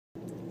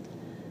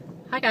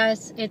Hi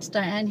guys, it's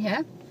Diane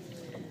here.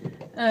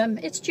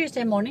 It's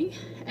Tuesday morning,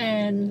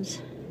 and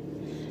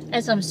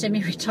as I'm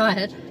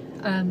semi-retired,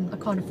 I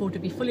can't afford to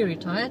be fully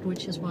retired,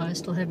 which is why I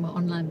still have my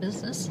online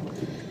business.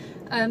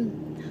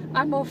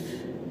 I'm off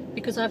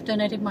because I've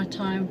donated my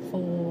time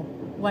for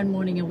one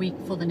morning a week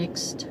for the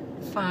next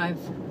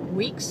 5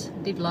 weeks.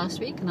 I did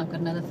last week and I've got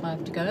another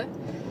 5 to go.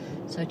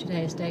 So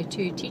today is day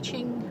 2,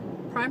 teaching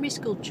primary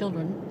school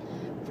children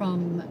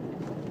from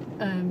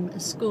a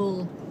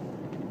school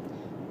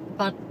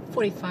about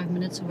 45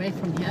 minutes away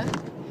from here,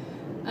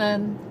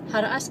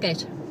 how to ice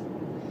skate.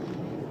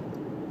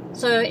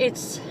 So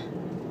it's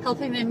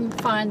helping them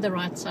find the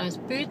right size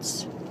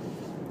boots,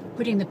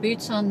 putting the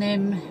boots on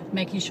them,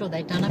 making sure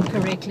they're done up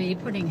correctly,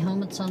 putting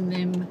helmets on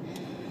them,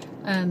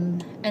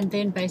 and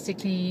then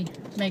basically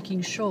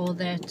making sure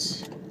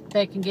that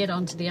they can get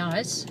onto the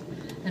ice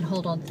and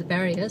hold on to the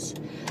barriers.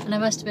 And I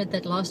must admit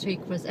that last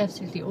week was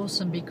absolutely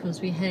awesome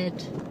because we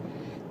had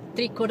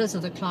 3/4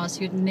 of the class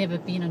who had never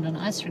been in an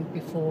ice rink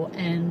before,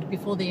 and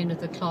before the end of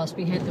the class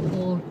we had them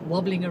all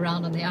wobbling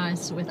around on the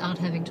ice without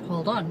having to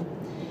hold on.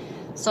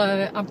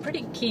 So I'm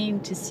pretty keen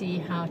to see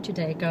how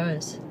today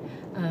goes,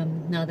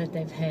 now that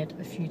they've had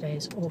a few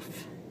days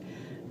off.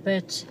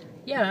 But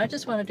yeah, I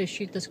just wanted to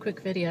shoot this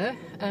quick video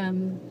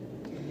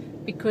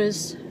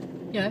because,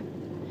 you know,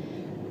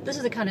 this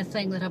is the kind of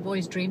thing that I've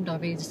always dreamed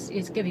of,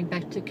 is giving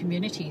back to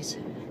communities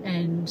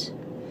and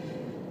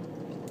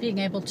being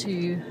able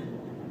to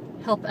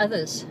help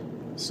others.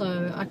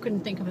 So I couldn't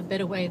think of a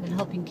better way than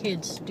helping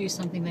kids do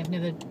something they've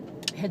never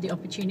had the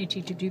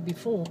opportunity to do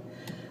before.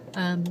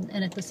 And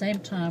at the same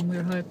time,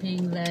 we're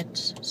hoping that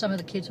some of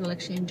the kids will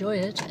actually enjoy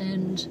it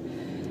and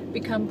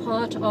become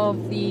part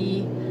of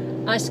the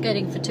ice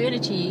skating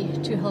fraternity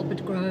to help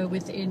it grow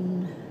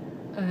within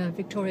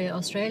Victoria,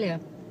 Australia.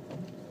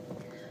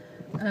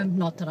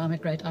 Not that I'm a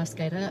great ice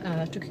skater.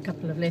 I took a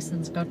couple of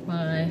lessons, got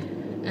my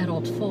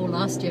adult 4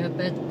 last year,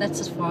 but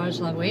that's as far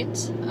as I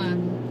went.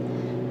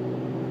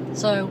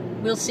 So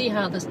we'll see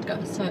how this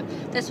goes. So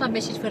that's my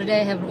message for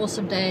today. Have an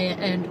awesome day.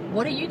 And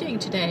what are you doing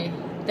today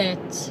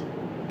that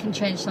can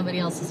change somebody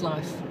else's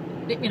life?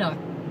 Let me know.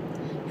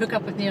 Hook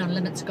up with me on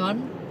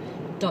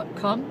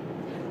limitsgone.com,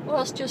 or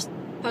else just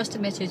post a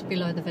message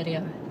below the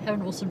video. Have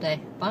an awesome day.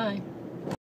 Bye.